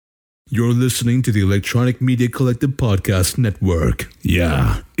You're listening to the Electronic Media Collective Podcast Network.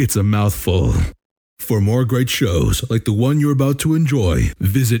 Yeah, it's a mouthful. For more great shows like the one you're about to enjoy,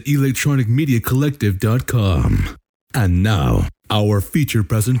 visit electronicmediacollective.com. And now, our feature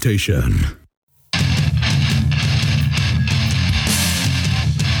presentation.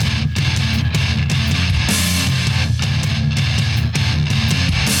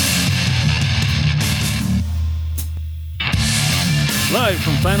 Live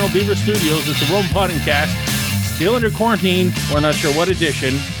from Flannel Beaver Studios, it's the Rome Podcast. Still under quarantine. We're not sure what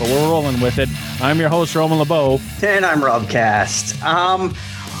edition, but we're rolling with it. I'm your host, Roman LeBeau. And I'm Rob Cast.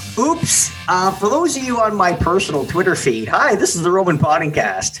 Oops. For those of you on my personal Twitter feed, hi, this is the Roman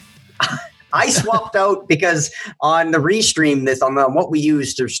Podcast. I swapped out because on the restream, this on what we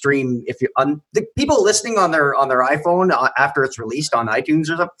use to stream, if you on the people listening on their iPhone after it's released on iTunes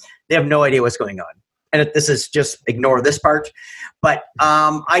or something, they have no idea what's going on. And this is just ignore this part. But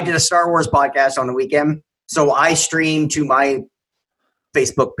I did a Star Wars podcast on the weekend. So I streamed to my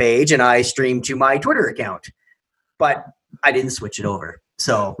Facebook page and I streamed to my Twitter account. But I didn't switch it over.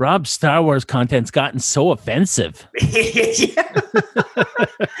 So Rob's Star Wars content's gotten so offensive. This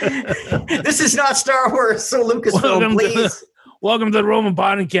is not Star Wars, so Lucasfilm, please. Welcome to the Roman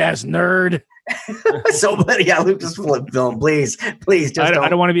Podcast, nerd. So, yeah, Lucasfilm, please. Just I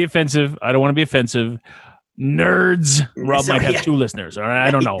don't want to be offensive. Nerds. Rob might have two listeners. All right,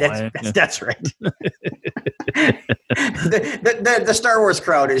 I don't know. That's right. the Star Wars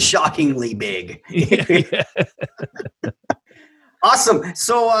crowd is shockingly big. Yeah. Awesome.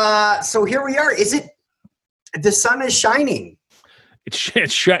 So here we are. Is it the sun is shining? It's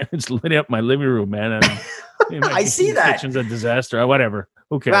shining. It's lit up my living room, man. I see that. Kitchen's a disaster. Whatever.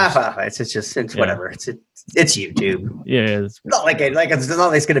 Who cares? It's whatever. It's YouTube. Yeah. It's not like it's not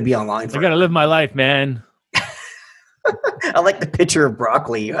like it's going to be online. I got to live my life, man. I like the picture of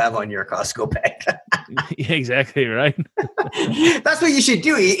broccoli you have on your Costco bag. Yeah, exactly right. That's what you should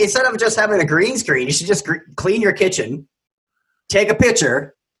do. Instead of just having a green screen, you should just clean your kitchen, take a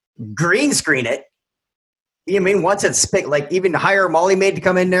picture, green screen it. You know what I mean? Once it's even hire a Molly maid to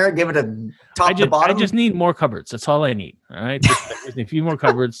come in there, give it a top to bottom. I just need more cupboards. That's all I need. All right, just a few more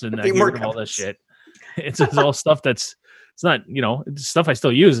cupboards, and I get rid of all that shit. It's all stuff it's not it's stuff I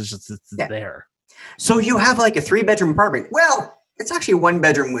still use. It's just there. So you have like a 3-bedroom apartment. Well, it's actually 1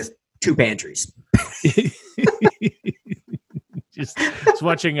 bedroom with 2 pantries. just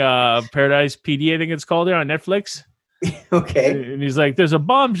watching Paradise PD, I think it's called there on Netflix. Okay. And he's like, there's a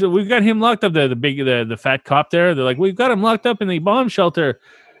bomb. We've got him locked up there, the fat cop there. They're like, we've got him locked up in the bomb shelter.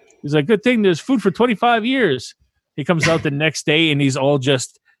 He's like, good thing there's food for 25 years. He comes out the next day and he's all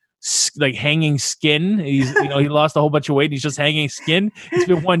just like hanging skin. He's, he lost a whole bunch of weight and he's just hanging skin. It's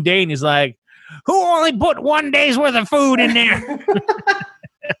been 1 day and he's like, who only put 1 day's worth of food in there?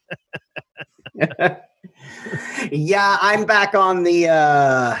 Yeah, I'm back on the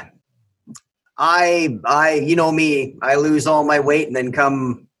I you know me, I lose all my weight and then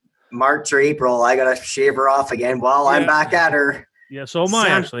come March or April, I gotta shave her off again. Well, I'm back at her. Yeah, so am I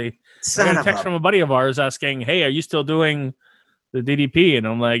actually. I got a text from a buddy of ours asking, hey, are you still doing the DDP? And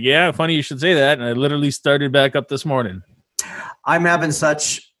I'm like, yeah, funny you should say that. And I literally started back up this morning. I'm having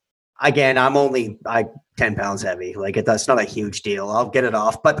again, I'm only 10 pounds heavy. That's not a huge deal. I'll get it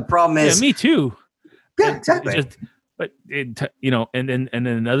off. But the problem is, me too. Yeah, exactly. And then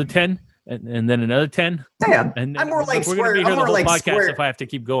another 10, and then another 10. Yeah, and I'm more like we're square. Gonna be here I'm the more whole like podcast square. If I have to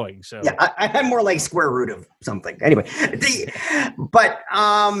keep going. So yeah, I'm more like square root of something. Anyway,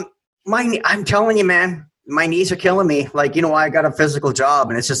 I'm telling you, man, my knees are killing me. I got a physical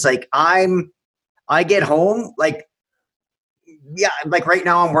job, and it's just like I get home right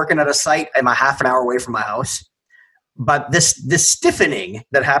now I'm working at a site. I'm a half an hour away from my house. But this stiffening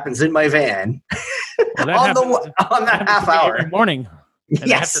that happens in my van on that half hour every morning. And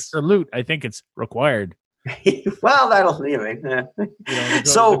yes. I have to salute. I think it's required. Well, that'll anyway. The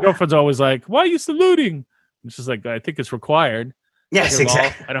girlfriend's always like, "Why are you saluting?" It's just like, I think it's required. Yes,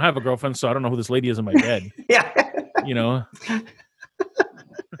 exactly. I don't have a girlfriend, so I don't know who this lady is in my bed. Yeah.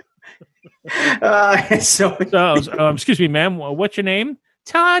 Excuse me, ma'am. What's your name?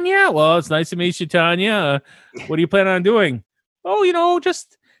 Tanya. Well, it's nice to meet you, Tanya. What do you plan on doing? Oh,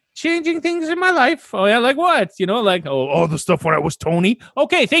 just changing things in my life. Oh, yeah, like what? The stuff when I was Tony.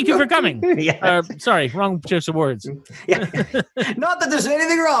 Okay, thank you for coming. Yeah. Sorry, wrong choice of words. Yeah. Not that there's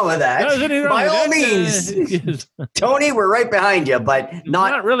anything wrong with that. By all means. Yes. Tony, we're right behind you, but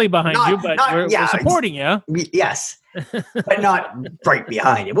not really behind you, but we're supporting you. Yes. but not right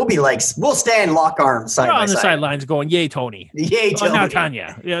behind you. We'll stand lock arms side We're by on the side. sidelines going, "Yay, Tony! Yay, Oh, Tony! now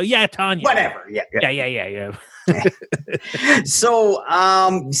Tanya! Yeah, Tanya! Whatever! Yeah. Yeah." So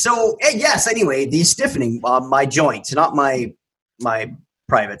yes. Anyway, the stiffening, my joints, not my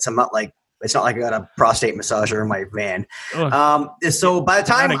privates. I'm not like. It's not like I got a prostate massager in my van. So by the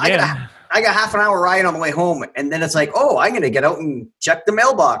time I got half an hour ride on the way home, and then it's like, oh, I'm going to get out and check the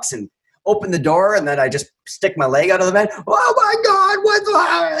mailbox and open the door, and then I just stick my leg out of the van. Oh my God, what's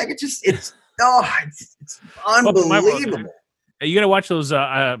that? Like it's unbelievable. You got to watch those.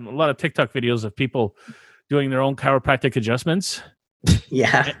 A lot of TikTok videos of people doing their own chiropractic adjustments.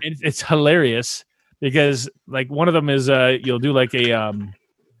 Yeah, it's hilarious because like one of them is you'll do like a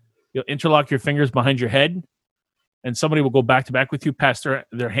you'll interlock your fingers behind your head, and somebody will go back to back with you, pass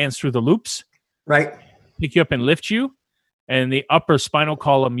their hands through the loops, right? Pick you up and lift you, and the upper spinal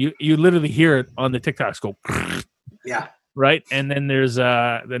column, you literally hear it on the TikToks go, yeah, right. And then there's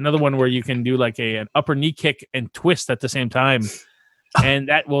another one where you can do like an upper knee kick and twist at the same time, and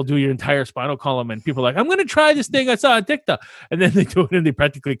that will do your entire spinal column. And people are like, I'm going to try this thing I saw on TikTok, and then they do it and they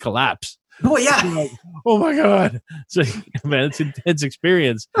practically collapse. Oh yeah! Like, oh my God! So man, it's an intense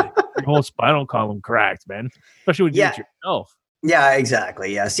experience. Your whole spinal column cracked, man. Especially when you do it yourself. Yeah,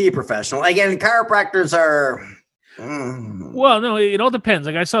 exactly. Yeah, see a professional. Again, chiropractors are. Well, no, it all depends.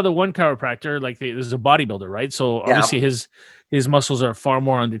 Like I saw the one chiropractor, like this is a bodybuilder, right? So obviously his muscles are far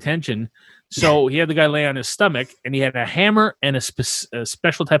more under tension. So he had the guy lay on his stomach, and he had a hammer and a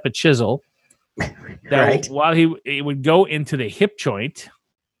special type of chisel. That while he would go into the hip joint.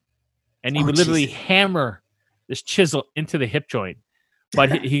 And he would literally hammer this chisel into the hip joint,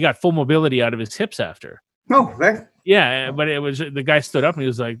 but he got full mobility out of his hips after. Oh, right. Yeah, but it was the guy stood up and he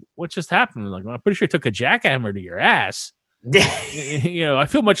was like, "What just happened?" I'm like, well, I'm pretty sure I took a jackhammer to your ass. I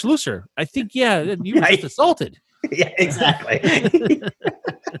feel much looser. I think, you were just assaulted. Yeah, exactly.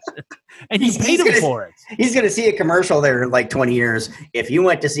 And he paid him for it. He's going to see a commercial there in like 20 years. If you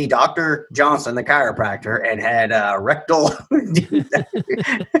went to see Dr. Johnson, the chiropractor, and had rectal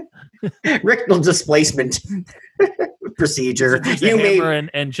displacement procedure, you may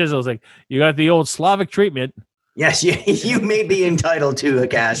and chisels like you got the old Slavic treatment. Yes, you may be entitled to a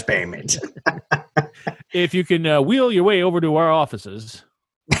cash payment if you can wheel your way over to our offices.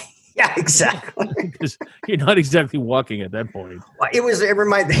 Yeah, exactly. Because you're not exactly walking at that point. It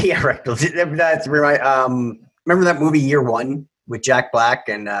reminded me. Yeah, rectal. That's remember that movie Year One with Jack Black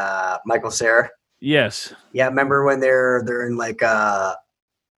and Michael Cera? Yes. Yeah, remember when they're in like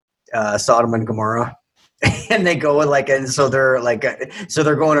Sodom and Gomorrah, and they go and so they're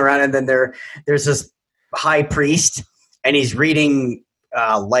going around, and then there's this high priest, and he's reading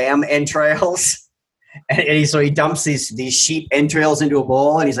lamb entrails. And so he dumps these sheep entrails into a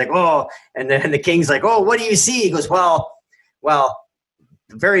bowl, and he's like, "Oh!" And then the king's like, "Oh, what do you see?" He goes, "Well,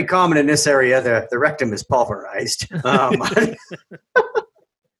 very common in this area. The rectum is pulverized."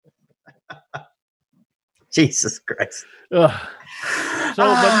 Jesus Christ. So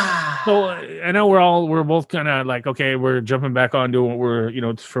I know we're both kind of like, okay, we're jumping back on doing what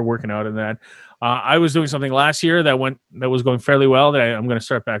we're for working out and that. I was doing something last year that was going fairly well that I'm going to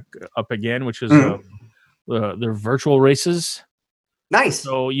start back up again, which is their virtual races. Nice.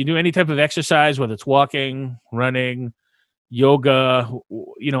 So you do any type of exercise, whether it's walking, running, yoga,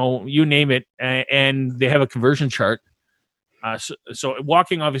 you name it, and they have a conversion chart. So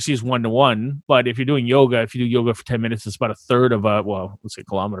walking obviously is 1-to-1, but if you do yoga for 10 minutes, it's about a third of let's say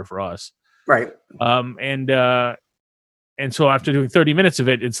kilometer for us. Right. And so after doing 30 minutes of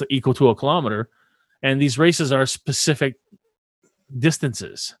it, it's equal to a kilometer. And these races are specific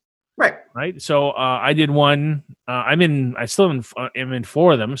distances. Right. So I did one. I still am in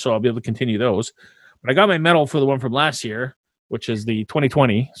 4 of them, so I'll be able to continue those. But I got my medal for the one from last year, which is the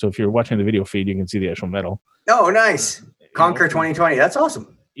 2020. So if you're watching the video feed, you can see the actual medal. Oh, nice. Conquer 2020. That's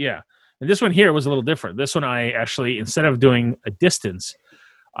awesome. Yeah. And this one here was a little different. This one, I actually, instead of doing a distance,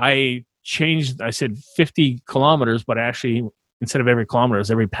 I said 50 kilometers, but actually, instead of every kilometer, it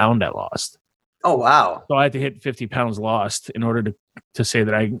was every pound I lost. Oh, wow. So I had to hit 50 pounds lost in order to say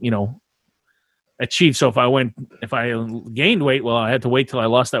that I, achieved. So if I gained weight, well, I had to wait till I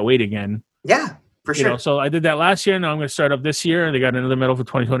lost that weight again. Yeah, for sure. So I did that last year, and now I'm going to start up this year. They got another medal for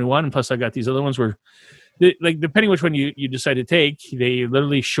 2021. And plus I got these other ones where, depending which one you decide to take, they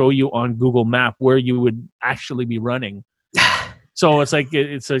literally show you on Google Map where you would actually be running. So it's like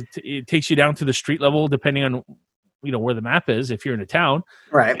it takes you down to the street level, depending on where the map is. If you're in a town,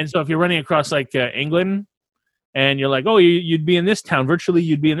 right? And so if you're running across like England, and you're like, oh, you'd be in this town. Virtually,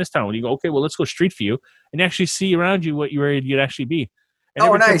 you'd be in this town. When you go, okay, well, let's go street view and actually see around you where you'd actually be. And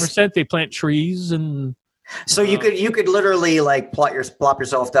every 10% they plant trees and So you could literally like plop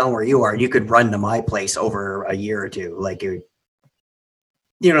yourself down where you are, and you could run to my place over a year or two. Like you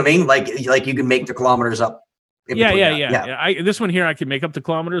know what I mean? Like you can make the kilometers up. Yeah. This one here, I can make up the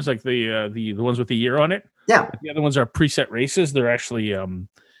kilometers, like the ones with the year on it. Yeah. But the other ones are preset races. They're actually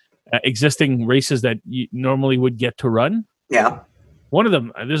existing races that you normally would get to run. Yeah. One of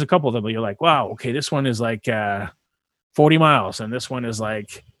them, there's a couple of them where you're like, wow, okay, this one is like 40 miles, and this one is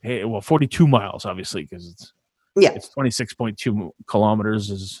like 42 miles, obviously, because it's 26.2 kilometers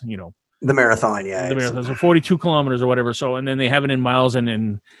is the marathon. Yeah, the marathon, so 42 kilometers or whatever. So, and then they have it in miles,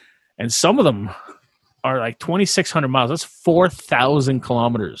 and some of them are like 2,600 miles. That's 4,000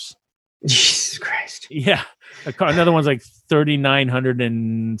 kilometers. Jesus Christ. Yeah. Another one's like 3,900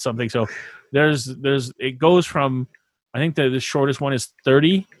 and something. So there's it goes from, I think the shortest one is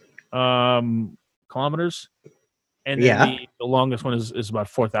 30 kilometers. And then the longest one is about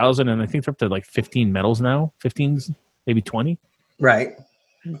 4,000. And I think they're up to like 15 medals now, 15, maybe 20. Right.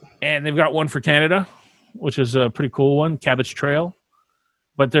 And they've got one for Canada, which is a pretty cool one, Cabbage Trail.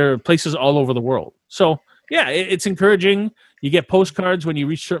 But there are places all over the world. So, yeah, it's encouraging. You get postcards when you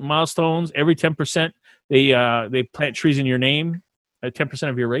reach certain milestones. Every 10%, they plant trees in your name at 10%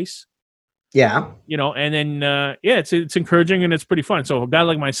 of your race. Yeah. And then, it's encouraging and it's pretty fun. So a guy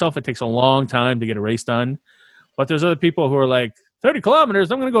like myself, it takes a long time to get a race done. But there's other people who are like, 30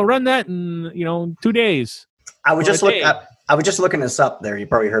 kilometers, I'm going to go run that in, 2 days. I was just looking this up there. You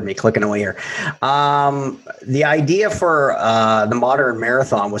probably heard me clicking away here. The idea for the modern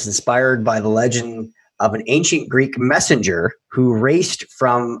marathon was inspired by the legend of an ancient Greek messenger who raced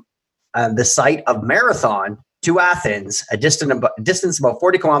from the site of Marathon to Athens, a distance about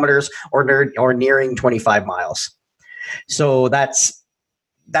 40 kilometers or nearing 25 miles. So that's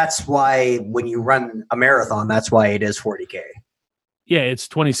why when you run a marathon, that's why it is 40K. Yeah, it's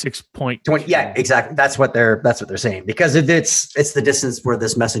 26.20. Yeah, exactly. That's what they're saying, because it's the distance where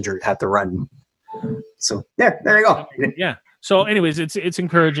this messenger had to run. So there you go. Yeah. So anyways, it's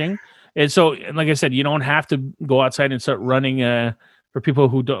encouraging. And so, like I said, you don't have to go outside and start running for people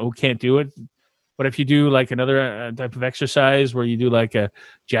who can't do it. But if you do like another type of exercise where you do like a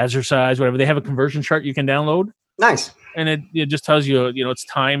jazzercise, whatever, they have a conversion chart you can download. Nice. And it just tells you, it's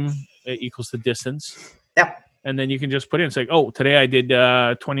time equals the distance. Yeah. And then you can just put in, it's like, oh, today I did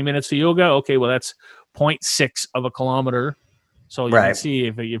 20 minutes of yoga. Okay, well, that's 0.6 of a kilometer. So you can see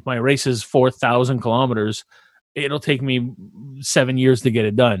if my race is 4,000 kilometers, it'll take me 7 years to get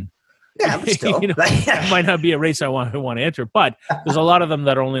it done. Yeah, but still. It might not be a race I want to enter, but there's a lot of them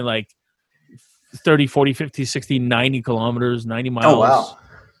that are only like 30, 40, 50, 60, 90 kilometers, 90 miles. Oh, wow.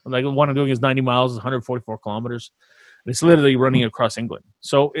 Like the one I'm doing is 90 miles, 144 kilometers. It's literally running across England.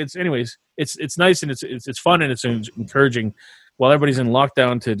 So it's nice and it's fun and it's encouraging while everybody's in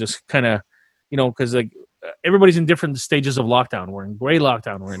lockdown to just kind of, because like everybody's in different stages of lockdown. We're in gray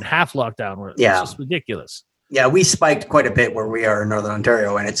lockdown. We're in half lockdown. It's just ridiculous. Yeah, we spiked quite a bit where we are in Northern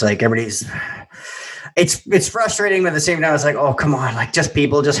Ontario, and it's like it's frustrating, but at the same time, it's like, oh, come on, like just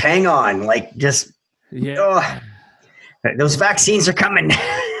hang on, like just those vaccines are coming.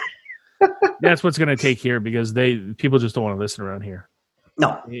 That's what's going to take here because people just don't want to listen around here.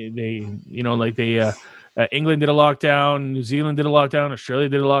 No, they England did a lockdown, New Zealand did a lockdown, Australia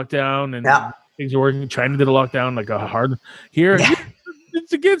did a lockdown, and things are working. China did a lockdown, like a hard here. Yeah.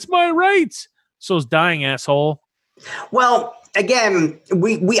 It's against my rights. So's dying, asshole. Well, again,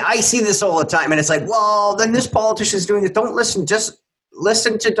 I see this all the time, and it's like, well, then this politician's doing it. Don't listen. Just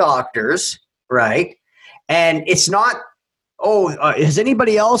listen to doctors, right? And it's not. Is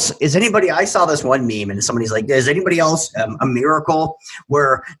anybody else? I saw this one meme, and somebody's like, "Is anybody else a miracle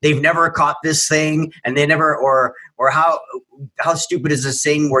where they've never caught this thing, and they never, or how stupid is this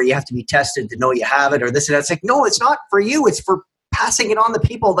thing where you have to be tested to know you have it, or this and that?" It's like, no, it's not for you. It's for passing it on to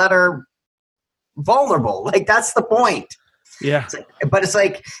people that are vulnerable. Like that's the point. Yeah. But it's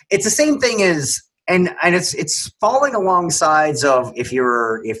like it's the same thing as, and it's falling along sides of if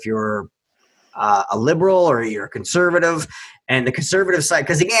you're a liberal or you're a conservative, and the conservative side,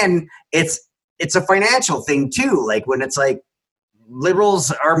 because again, it's a financial thing too. Like when it's like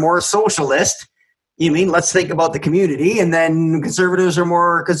liberals are more socialist, let's think about the community, and then conservatives are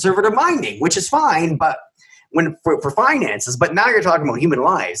more conservative minding, which is fine, but when for finances. But now you're talking about human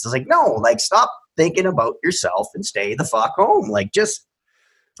lives. It's like, no, like stop thinking about yourself and stay the fuck home. Like just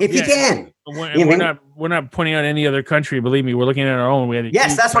if you can. We're not pointing out any other country. Believe me, we're looking at our own.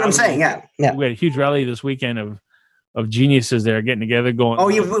 That's what I'm saying. Yeah. We had a huge rally this weekend of geniuses there getting together, going. Oh,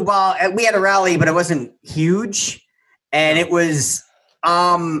 we had a rally, but it wasn't huge, and it was.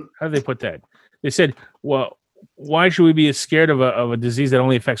 How did they put that? They said, "Well, why should we be scared of a disease that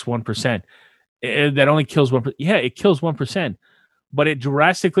only affects 1%?" that only kills 1%. Yeah, it kills 1%, but it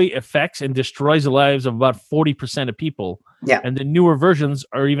drastically affects and destroys the lives of about 40% of people. Yeah. And the newer versions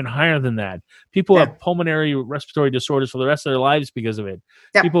are even higher than that. People have pulmonary respiratory disorders for the rest of their lives because of it.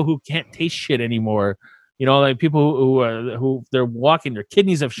 Yeah. People who can't taste shit anymore. You know, like people who they're walking, their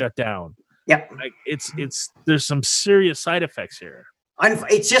kidneys have shut down. Yeah. Like it's there's some serious side effects here.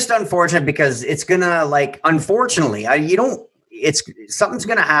 It's just unfortunate because it's gonna, like, unfortunately, something's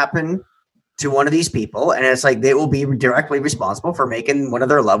gonna happen to one of these people, and it's like they will be directly responsible for making one of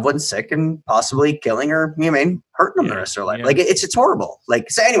their loved ones sick and possibly killing or, hurting them the rest of their life. Like it's horrible.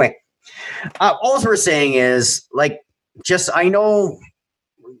 Like, so anyway, all we're saying is, like, just, I know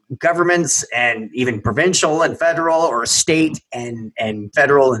governments and even provincial and federal or state and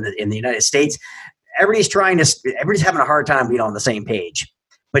federal in the United States, everybody's having a hard time being on the same page,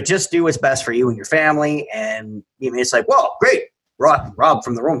 but just do what's best for you and your family. And it's like, well, great. Rob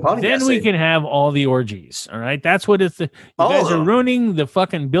from the Roman Podcast. Then we can have all the orgies. All right. That's what it's. You guys are ruining the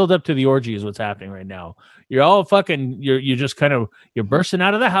fucking build up to the orgy is what's happening right now. You're all fucking, you're just kind of, you're bursting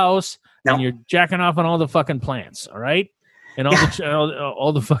out of the house and you're jacking off on all the fucking plants. All right. And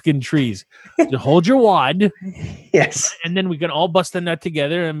all the fucking trees. You hold your wad. Yes. And then we can all bust a nut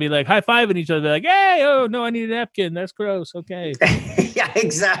together and be like high-fiving each other. Be like, hey, oh, no, I need a napkin. That's gross. Okay. Yeah,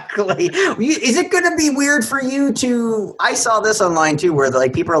 exactly. Is it going to be weird for you to... I saw this online too, where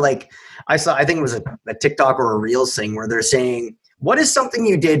like people are like... I think it was a TikTok or a Reels thing where they're saying, what is something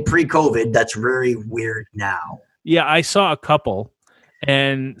you did pre-COVID that's very weird now? Yeah, I saw a couple.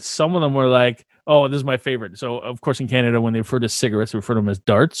 And some of them were like, oh, this is my favorite. So, of course, in Canada, when they refer to cigarettes, they refer to them as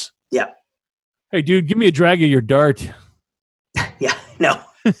darts. Yeah. Hey, dude, give me a drag of your dart. Yeah, no.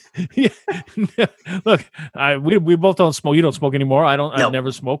 Yeah. Look, we both don't smoke. You don't smoke anymore. I don't. No. I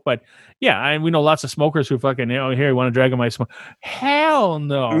never smoke. But yeah, we know lots of smokers who fucking, here, you want to drag on my smoke? Hell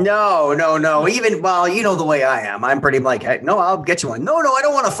no. No. Even, well, you know the way I am. I'm pretty like, hey, no, I'll get you one. No, I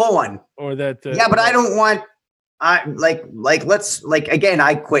don't want a full one. Or that. Yeah, but I don't want... again,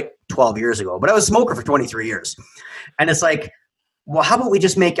 I quit 12 years ago, but I was a smoker for 23 years. And it's like, well, how about we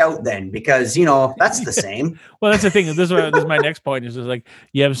just make out then? Because, that's the same. Well, that's the thing. This is my next point. Is just like,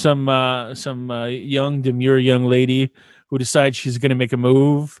 you have some young, demure young lady who decides she's going to make a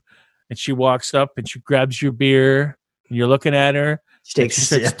move, and she walks up and she grabs your beer, and you're looking at her. She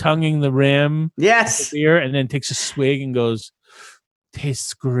starts tonguing the rim. Yes. Of the beer, and then takes a swig and goes,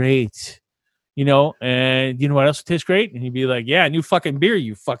 tastes great. And you know what else tastes great? And he'd be like, yeah, new fucking beer,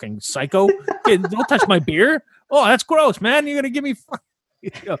 you fucking psycho. Don't touch my beer. Oh, that's gross, man. You're going to give me...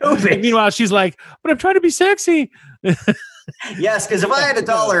 Meanwhile, she's like, but I'm trying to be sexy. Yes, because if I had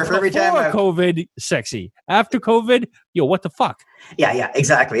 $1 for every time... Before COVID, sexy. After COVID, what the fuck? Yeah,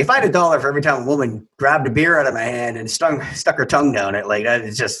 exactly. If I had $1 for every time a woman grabbed a beer out of my hand and stuck her tongue down it, like,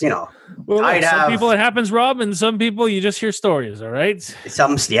 it's just, Well, some people it happens, Rob, and some people you just hear stories, all right?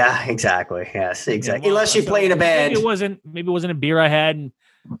 Yeah, exactly. Yes, exactly. Unless you play in a band. Maybe it wasn't a beer I had, and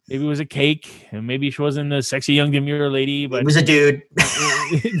maybe it was a cake, and maybe she wasn't a sexy young demure lady, but it was a dude.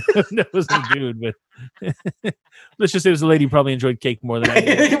 That was a dude, but let's just say it was a lady who probably enjoyed cake more than I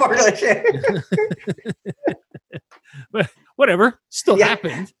did. But whatever, still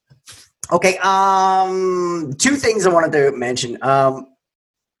happened. Okay, 2 things I wanted to mention.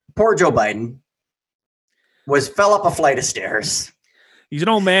 Poor Joe Biden fell up a flight of stairs. He's an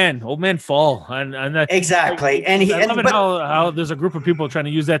old man. Old man fall. And exactly. I love it how there's a group of people trying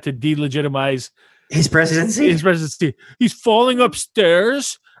to use that to delegitimize his presidency. He's falling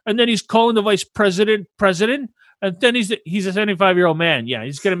upstairs, and then he's calling the vice president, and then he's a 75-year-old man. Yeah,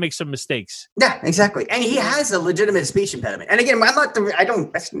 he's going to make some mistakes. Yeah, exactly. And he has a legitimate speech impediment. And again,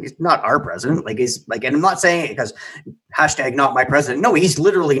 he's not our president. And I'm not saying it because # not my president. No, he's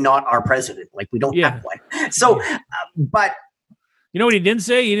literally not our president. Like, we don't have one. So, but... You know what he didn't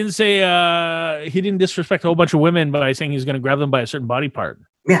say? He didn't say he didn't disrespect a whole bunch of women by saying he's going to grab them by a certain body part.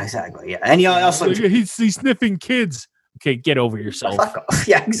 Yeah, exactly. Yeah, and he also he's sniffing kids. Okay, get over yourself. Fuck off.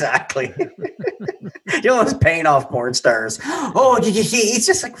 Yeah, exactly. He's paying off porn stars. Oh, did you see? It's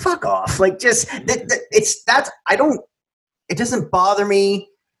just like, fuck off. Like, just it doesn't bother me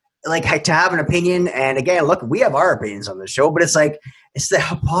like to have an opinion. And again, look, we have our opinions on the show, but it's like, it's the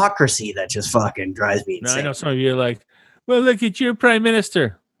hypocrisy that just fucking drives me insane. I know some of you are like, well, look at your prime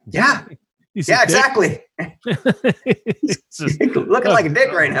minister. Yeah. Yeah, exactly. Looking like a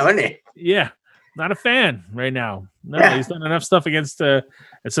dick right now, isn't he? Yeah. Not a fan right now. No, he's done enough stuff against it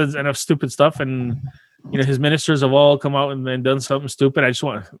says enough stupid stuff, and his ministers have all come out and then done something stupid. I just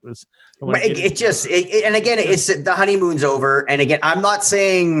want and again, it's the honeymoon's over. And again, I'm not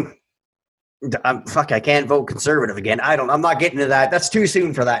saying I can't vote conservative again. I'm not getting to that. That's too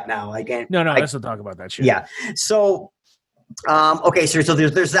soon for that now. I can't. No, let's not talk about that shit. Yeah. So, okay, so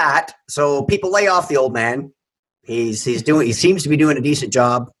there's that. So people lay off the old man. He seems to be doing a decent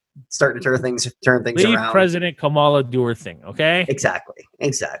job, starting to turn things Leave around. President Kamala do her thing, okay? Exactly.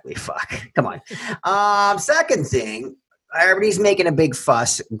 Fuck. Come on. Second thing, everybody's making a big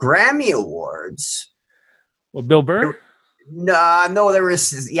fuss. Grammy Awards. Well, Bill Burr? No, there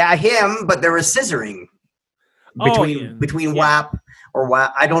was him, but there was scissoring between WAP or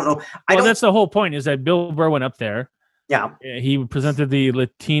WAP. I don't know. That's the whole point, is that Bill Burr went up there. Yeah. He presented the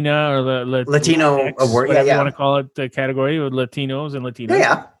Latina or the Latino award. Whatever you want to call it, the category with Latinos and Latinas.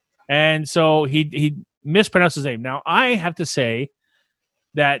 Yeah. And so he mispronounced his name. Now, I have to say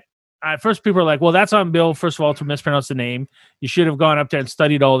that at first people are like, well, that's on Bill, first of all, to mispronounce the name. You should have gone up there and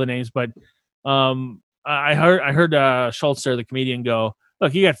studied all the names. But I heard Schultz there, the comedian, go,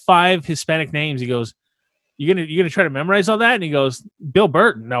 look, you got 5 Hispanic names. He goes, you're gonna try to memorize all that? And he goes, Bill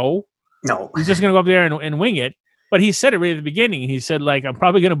Burton, no. He's just gonna go up there and wing it. But he said it right at the beginning. He said, like, I'm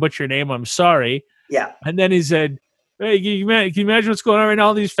probably gonna butcher your name. I'm sorry. Yeah. And then he said, hey, can you imagine what's going on right now?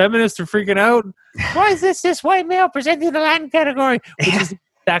 All these feminists are freaking out. Why is this white male presenting the Latin category? Which is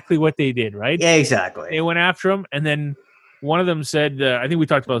exactly what they did, right? Yeah, exactly. They went after him, and then one of them said, I think we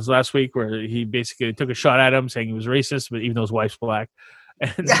talked about this last week, where he basically took a shot at him, saying he was racist, but even though his wife's black,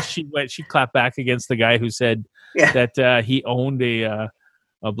 and she clapped back against the guy who said that he owned a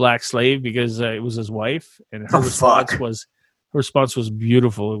black slave because it was his wife, and her response was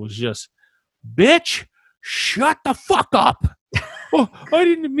beautiful. It was just, bitch, shut the fuck up. Oh, I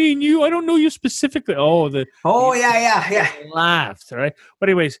didn't mean you. I don't know you specifically. Yeah. Laughed, all right? But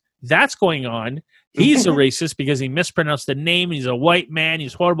anyways, that's going on. He's a racist because he mispronounced the name. He's a white man.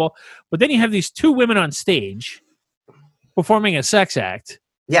 He's horrible. But then you have these 2 women on stage performing a sex act.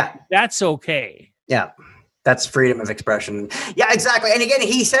 Yeah. That's okay. Yeah. That's freedom of expression. Yeah, exactly. And again,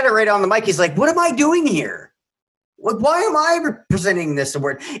 he said it right on the mic. He's like, what am I doing here? Why am I representing this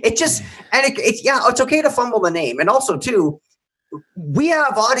award? It's okay to fumble the name. And also, too, we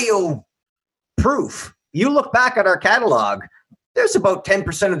have audio proof. You look back at our catalog, there's about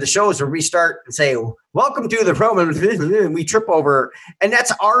 10% of the shows where we start and say, welcome to the program, and we trip over, and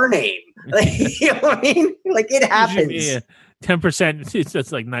that's our name. Like, you know what I mean? Like, it happens. Yeah. 10%,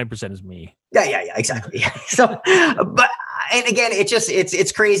 that's like 9% is me. Yeah, exactly. Yeah. So, but, and again,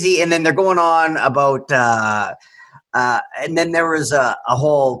 it's crazy. And then they're going on about, and then there was a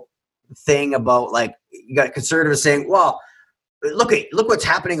whole thing about, like, you got conservatives saying, well, look what's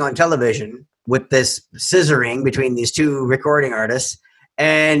happening on television with this scissoring between these 2 recording artists,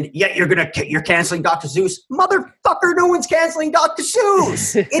 and yet you're canceling Dr. Seuss. Motherfucker, no one's canceling Dr.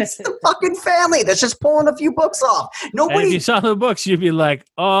 Seuss. It's the fucking family that's just pulling a few books off. Nobody. And if you saw the books, you'd be like,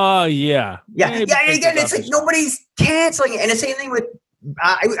 oh yeah. Again, it's like nobody's canceling it. And the same thing with,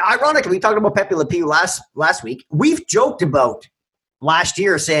 ironically, we talked about Pepe Le Pew last week. We've joked about last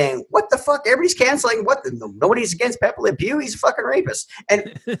year saying, what the fuck? Everybody's canceling. Nobody's against Pepe Le Pew. He's a fucking rapist.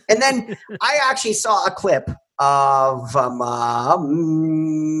 And then I actually saw a clip of, oh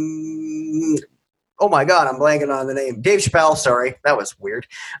my God, I'm blanking on the name. Dave Chappelle, sorry. That was weird.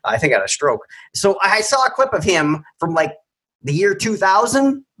 I think I had a stroke. So I saw a clip of him from like the year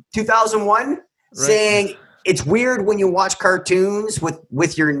 2000, 2001, saying it's weird when you watch cartoons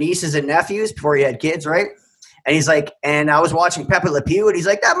with your nieces and nephews before you had kids, right? And he's like, and I was watching Pepe Le Pew, and he's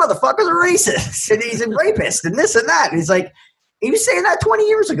like, that motherfucker's a racist, and he's a rapist, and this and that. And he's like, he was saying that 20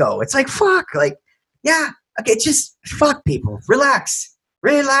 years ago. It's like, fuck. Like, yeah, okay, just fuck people. Relax.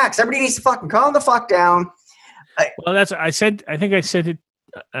 Everybody needs to fucking calm the fuck down. Well, I think I sent it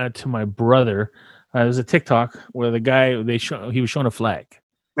to my brother. It was a TikTok where the guy, he was showing a flag.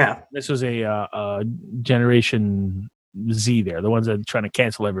 Yeah. This was a Generation Z there, the ones that are trying to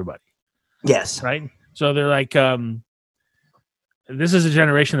cancel everybody. Yes. Right? So they're like, this is a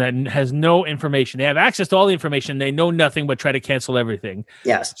generation that has no information. They have access to all the information. They know nothing but try to cancel everything.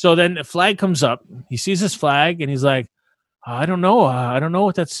 Yes. So then the flag comes up. He sees this flag and he's like, I don't know. I don't know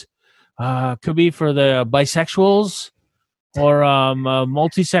what that's. Could be for the bisexuals or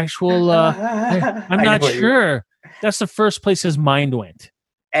multisexual. I'm not sure. That's the first place his mind went.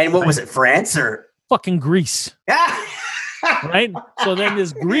 And what was it, France or? Fucking Greece. Right? So then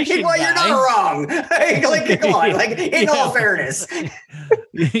this Grecian well, you're guy, not wrong. Like, come on. Like, in all fairness.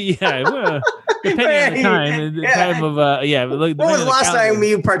 Yeah. Well, depending on the time of, Like, when was the last time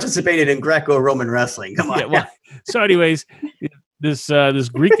you participated in Greco-Roman wrestling? Come on. Yeah, well, so anyways, this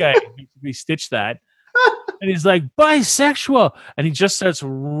Greek guy basically stitched that. And he's like, bisexual. And he just starts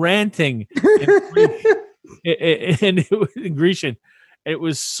ranting in Grecian. It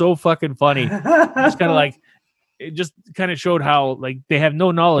was so fucking funny. Just kind of like, it just kind of showed how like they have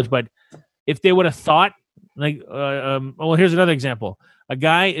no knowledge, but if they would have thought like, well, here's another example. A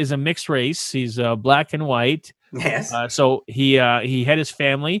guy is a mixed race. He's black and white. Yes. So he had his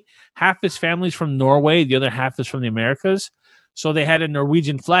family. Half his family's from Norway. The other half is from the Americas. So they had a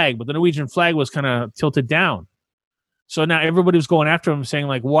Norwegian flag, but the Norwegian flag was kind of tilted down. So now everybody was going after him saying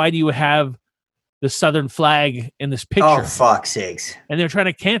like, why do you have the Southern flag in this picture? Oh, fuck's sakes. And they're trying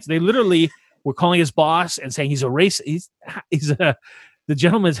to cancel. They literally were calling his boss and saying he's a racist. The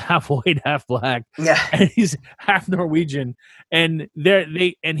gentleman's half white, half black. Yeah. And he's half Norwegian. And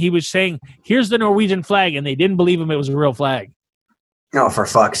he was saying, here's the Norwegian flag. And they didn't believe him it was a real flag. Oh, for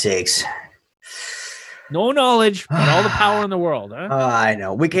fuck's sakes. No knowledge, but all the power in the world, huh? I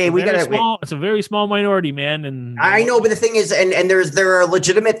know. It's a very small minority, man. And I know, but the thing is, and there are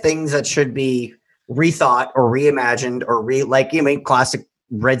legitimate things that should be rethought or reimagined or classic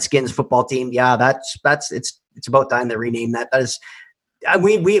Redskins football team. Yeah, it's about time they rename that. That is,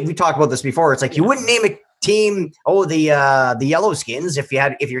 we talked about this before. It's like you wouldn't name a team, the Yellowskins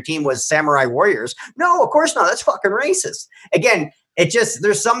if your team was Samurai Warriors. No, of course not. That's fucking racist. Again,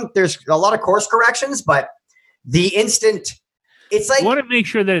 there's a lot of course corrections, but the instant it's like you want to make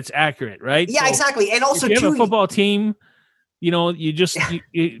sure that it's accurate, right? Yeah, so exactly. And also, if you have a football team, you just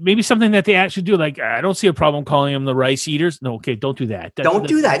maybe something that they actually do. Like, I don't see a problem calling them the rice eaters. No, okay, don't do that. Don't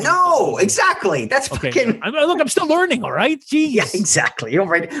do that. No, exactly. That's okay. Fucking. I'm still learning. All right, jeez. Yeah, exactly. All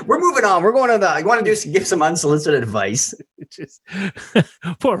right, we're moving on. We're going to I want to give some unsolicited advice. Just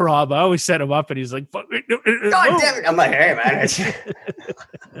poor Rob. I always set him up, and he's like, "God damn it!" I'm like, "Hey, man,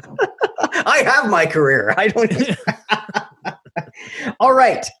 I have my career. I don't." All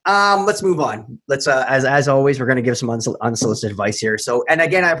right, let's move on. Let's as always, we're going to give some unsolicited advice here. So, and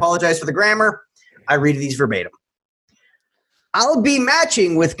again, I apologize for the grammar. I read these verbatim. I'll be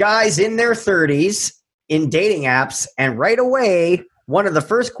matching with guys in their 30s in dating apps, and right away, one of the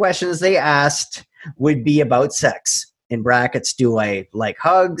first questions they asked would be about sex. In brackets, do I like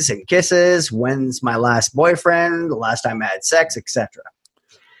hugs and kisses? When's my last boyfriend? The last time I had sex, etc.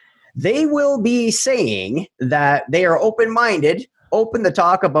 They will be saying that they are open-minded, open to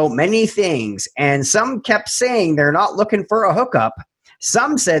talk about many things, and some kept saying they're not looking for a hookup.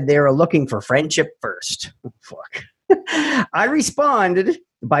 Some said they were looking for friendship first. Fuck. I responded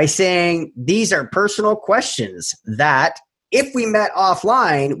by saying these are personal questions that, if we met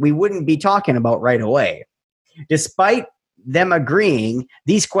offline, we wouldn't be talking about right away. Despite them agreeing,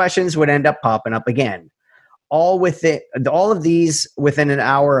 these questions would end up popping up again. All of these within an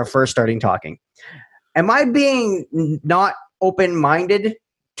hour of first starting talking. Am I being not open-minded,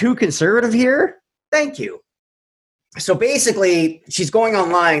 too conservative here? Thank you. So basically, she's going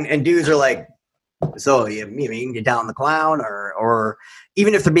online and dudes are like, so you mean you're down the clown, or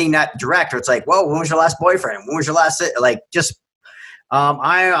even if they're being that direct, or it's like, well, when was your last boyfriend? When was your last, like, just,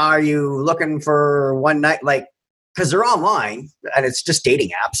 are you looking for one night? Like, because they're online and it's just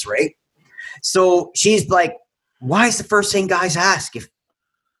dating apps, right? So she's like, why is the first thing guys ask? If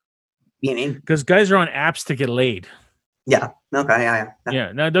you know, because guys are on apps to get laid. Yeah. Okay.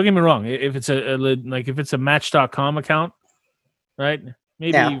 Yeah. Now, don't get me wrong. If it's if it's a Match.com account, right?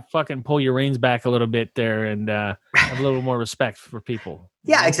 Maybe you fucking pull your reins back a little bit there and have a little more respect for people.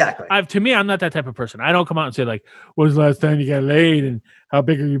 Yeah, exactly. To me, I'm not that type of person. I don't come out and say like, "When was the last time you got laid?" and "How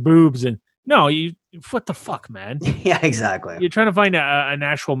big are your boobs?" and no, what the fuck, man? Yeah, exactly. You're trying to find an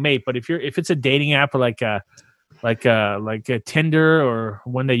actual mate, but if it's a dating app or like a Tinder or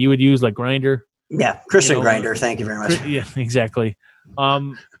one that you would use like Grindr. Yeah, Christian Grindr. Thank you very much. Yeah, exactly.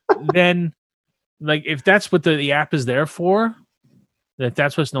 Then, like, if that's what the app is there for,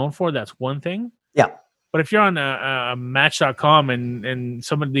 that's what's known for, that's one thing. Yeah. But if you're on a Match.com and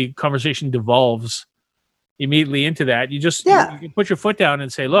some of the conversation devolves immediately into that, you can put your foot down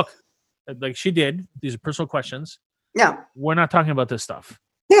and say, look, like she did, these are personal questions. Yeah. We're not talking about this stuff.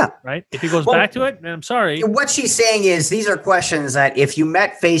 Yeah. Right? If he goes back to it, then I'm sorry. What she's saying is these are questions that if you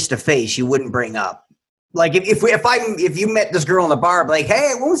met face to face, you wouldn't bring up. Like if you met this girl in the bar, like,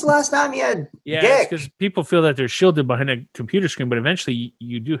 hey, when was the last time you had dick? Because people feel that they're shielded behind a computer screen, but eventually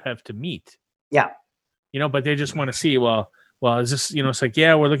you do have to meet. Yeah. But they just want to see, well, is this, it's like,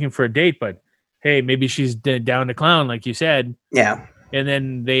 yeah, we're looking for a date, but hey, maybe she's down to clown, like you said. Yeah. And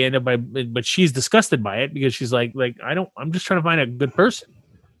then they end up but she's disgusted by it because she's like, I'm just trying to find a good person.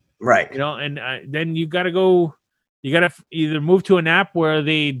 Right. And then you got to either move to an app where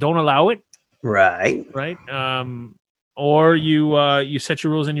they don't allow it. Right. Right. Or you set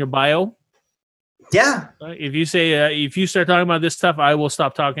your rules in your bio. Yeah. If you say, if you start talking about this stuff, I will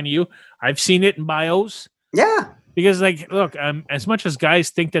stop talking to you. I've seen it in bios. Yeah. Because, like, look, as much as guys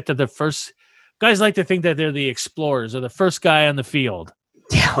think that they're the first, guys like to think that they're the explorers or the first guy on the field,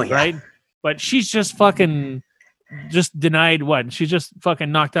 right? But she's just fucking just denied what? She just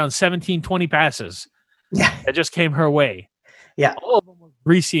fucking knocked down 17, 20 passes. Yeah. That just came her way. Yeah. All of them were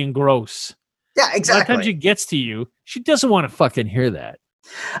greasy and gross. Yeah, exactly. By the time she gets to you, she doesn't want to fucking hear that.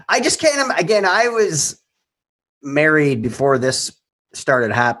 I just can't. Again, I was married before this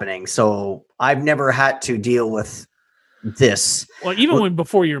started happening, so I've never had to deal with this. Well, even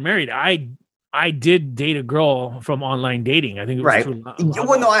before you're married, I did date a girl from online dating. I think it was right.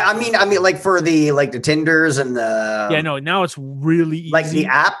 Well, no, I mean, like for the Tinders and the now it's really easy. Like the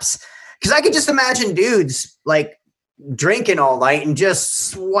apps, because I could just imagine dudes like drinking all night and just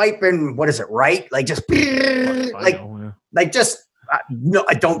swiping. What is it? Right? Like just just. No,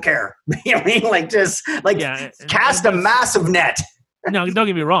 I don't care. You know what I mean? Like just cast a massive net. No, don't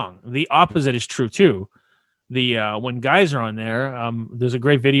get me wrong. The opposite is true too. When guys are on there, there's a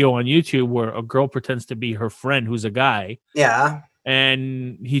great video on YouTube where a girl pretends to be her friend who's a guy. Yeah.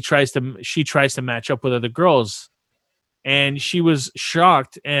 And she tries to match up with other girls. And she was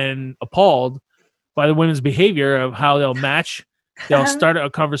shocked and appalled by the women's behavior of how they'll match. They'll start a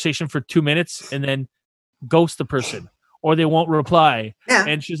conversation for 2 minutes and then ghost the person. Or they won't reply. Yeah.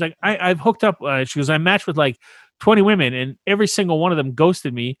 And she's like, I've hooked up. She goes, I matched with like 20 women, and every single one of them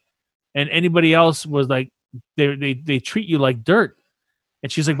ghosted me. And anybody else was like, they treat you like dirt.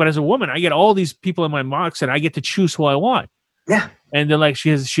 And she's like, but as a woman, I get all these people in my box, and I get to choose who I want. Yeah. And they're like,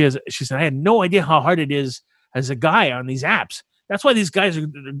 she said, I had no idea how hard it is as a guy on these apps. That's why these guys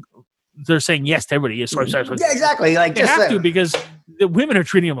they're saying yes to everybody. Yeah, exactly. Like they have to, because the women are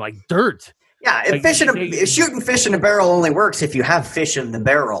treating them like dirt. Yeah, shooting fish in a barrel only works if you have fish in the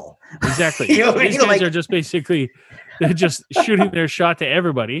barrel. Exactly. These guys are just basically they're just shooting their shot to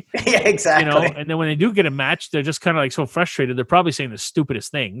everybody. Yeah, exactly. And then when they do get a match, they're just kind of like so frustrated. They're probably saying the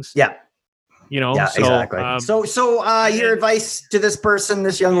stupidest things. Yeah. Yeah, exactly. So your advice to this person,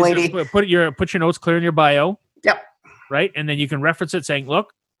 this young lady, put your notes clear in your bio. Yep. Right, and then you can reference it, saying,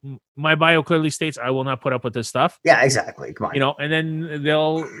 "Look, my bio clearly states I will not put up with this stuff." Yeah, exactly. Come on. And then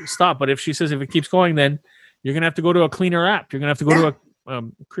they'll stop. But if she says if it keeps going, then you're gonna have to go to a cleaner app. You're gonna have to go to a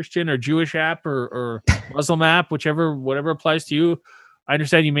Christian or Jewish app or Muslim app, whatever applies to you. I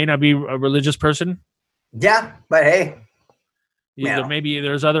understand you may not be a religious person. Yeah, but hey, maybe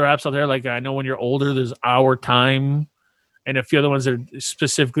there's other apps out there. Like I know when you're older, there's Our Time, and a few other ones that are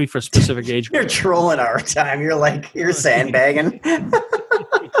specifically for specific age groups. You're trolling Our Time. You're sandbagging.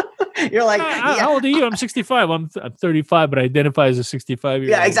 You're like, how old are you? I'm 65. I'm 35, but I identify as a 65-year-old.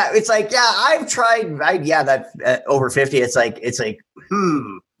 Yeah, exactly. It's like, I've tried. That over 50. It's like,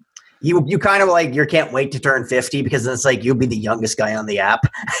 you kind of like you can't wait to turn 50 because it's like you'll be the youngest guy on the app.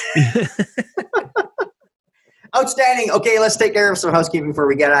 Outstanding. Okay, let's take care of some housekeeping before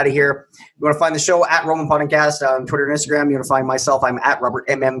we get out of here. You want to find the show at Roman Podcast on Twitter and Instagram. You want to find myself, I'm at Robert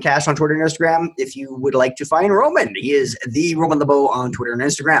MM Cash on Twitter and Instagram. If you would like to find Roman, he is the Roman LeBeau on Twitter and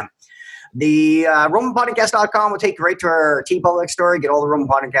Instagram. The RomanPodcast.com will take you right to our TeePublic store. Get all the Roman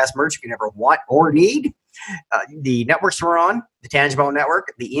Podcast merch you can ever want or need. The networks we're on, the Tangible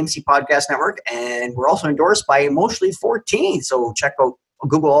Network, the EMC Podcast Network, and we're also endorsed by Emotionally 14. So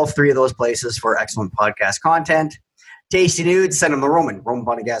Google all three of those places for excellent podcast content. Tasty nudes, send them to Roman,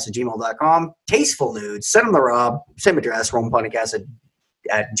 RomanPodcast@gmail.com. Tasteful nudes, send them to Rob, same address,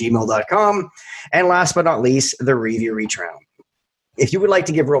 RomanPodcast@gmail.com. And last but not least, the review reach around. If you would like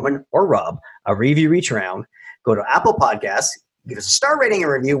to give Roman or Rob a review reach around, go to Apple Podcasts, give us a star rating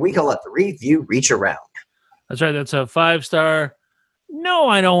and review. We call it the review reach around. That's right. That's a 5-star. No,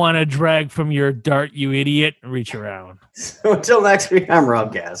 I don't want to drag from your dart, you idiot. Reach around. So until next week, I'm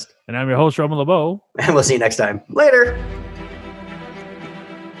Rob Gast. And I'm your host, Roman LeBeau. And we'll see you next time. Later.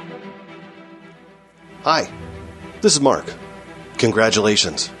 Hi, this is Mark.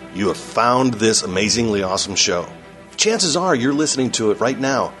 Congratulations. You have found this amazingly awesome show. Chances are you're listening to it right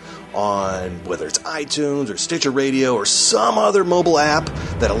now on whether it's iTunes or Stitcher Radio or some other mobile app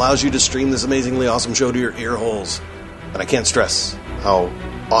that allows you to stream this amazingly awesome show to your ear holes. And I can't stress how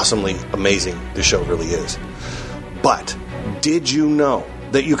awesomely amazing this show really is. But did you know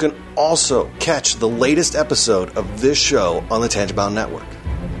that you can also catch the latest episode of this show on the Tangibound Network?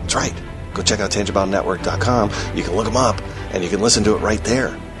 That's right. Go check out tangiboundnetwork.com. You can look them up and you can listen to it right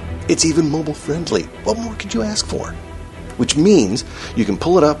there. It's even mobile friendly. What more could you ask for? Which means you can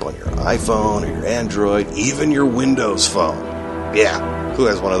pull it up on your iPhone or your Android, even your Windows phone. Yeah, who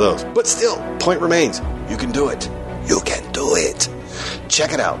has one of those? But still, point remains, you can do it. You can do it.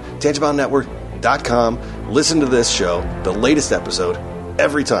 Check it out, tangiboundnetwork.com. Listen to this show, the latest episode,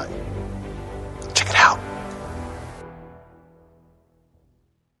 every time.